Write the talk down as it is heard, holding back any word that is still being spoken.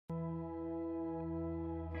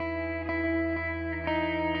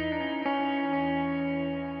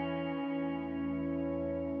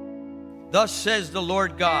Thus says the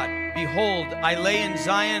Lord God, behold, I lay in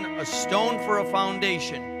Zion a stone for a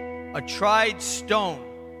foundation, a tried stone,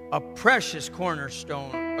 a precious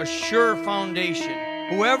cornerstone, a sure foundation.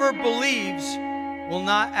 Whoever believes will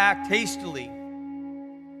not act hastily.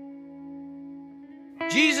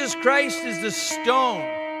 Jesus Christ is the stone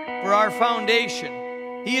for our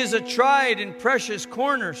foundation. He is a tried and precious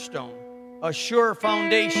cornerstone, a sure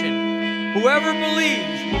foundation. Whoever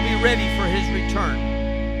believes will be ready for his return.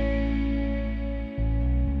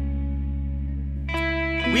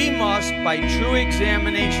 We must, by true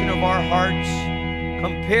examination of our hearts,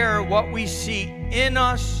 compare what we see in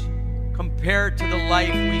us compared to the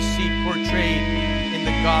life we see portrayed in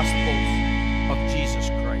the Gospels of Jesus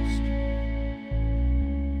Christ.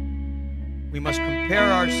 We must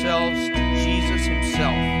compare ourselves to Jesus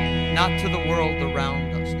himself, not to the world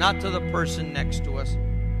around us, not to the person next to us,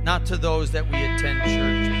 not to those that we attend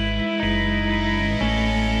church with.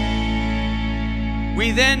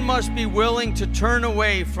 We then must be willing to turn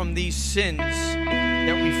away from these sins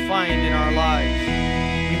that we find in our lives.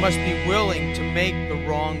 We must be willing to make the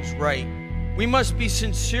wrongs right. We must be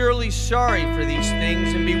sincerely sorry for these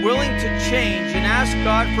things and be willing to change and ask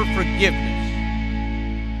God for forgiveness.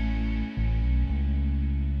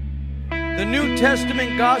 The New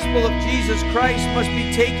Testament gospel of Jesus Christ must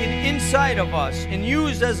be taken inside of us and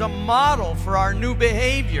used as a model for our new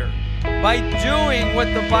behavior. By doing what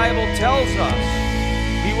the Bible tells us,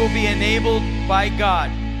 we will be enabled by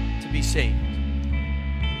God to be saved.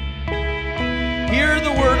 Hear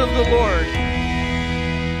the word of the Lord.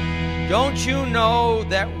 Don't you know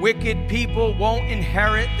that wicked people won't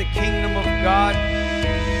inherit the kingdom of God?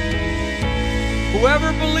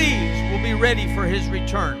 Whoever believes will be ready for his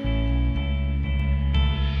return.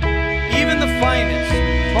 Even the finest,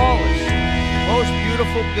 tallest, most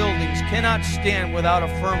beautiful buildings cannot stand without a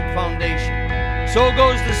firm foundation. So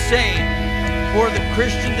goes the same for the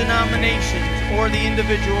Christian denominations or the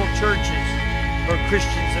individual churches or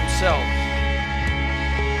Christians themselves.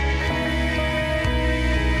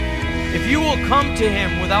 If you will come to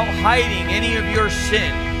him without hiding any of your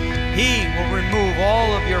sin, he will remove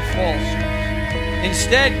all of your falseness.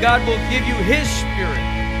 Instead, God will give you his Spirit,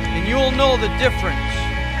 and you will know the difference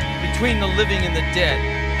between the living and the dead.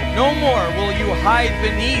 No more will you hide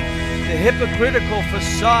beneath the hypocritical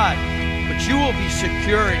facade, but you will be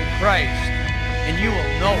secure in Christ, and you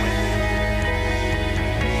will know it.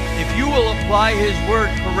 If you will apply his word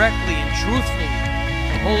correctly and truthfully,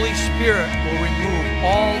 the Holy Spirit will remove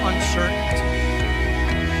all uncertainty.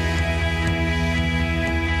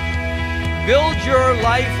 Build your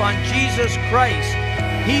life on Jesus Christ.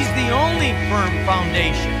 He's the only firm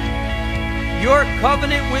foundation. Your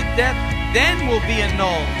covenant with death then will be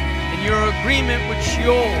annulled, and your agreement with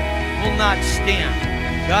Sheol will not stand.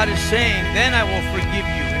 God is saying, then I will forgive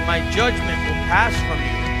you, and my judgment will pass from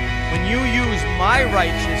you when you use my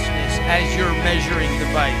righteousness as your measuring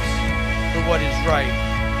device for what is right.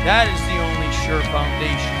 That is the only sure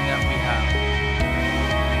foundation that we have.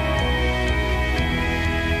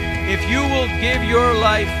 If you will give your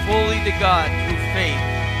life fully to God through faith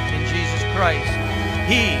in Jesus Christ,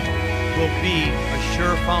 he will be a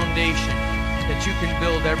sure foundation that you can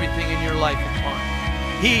build everything in your life upon.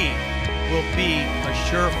 He will be a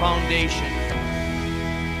sure foundation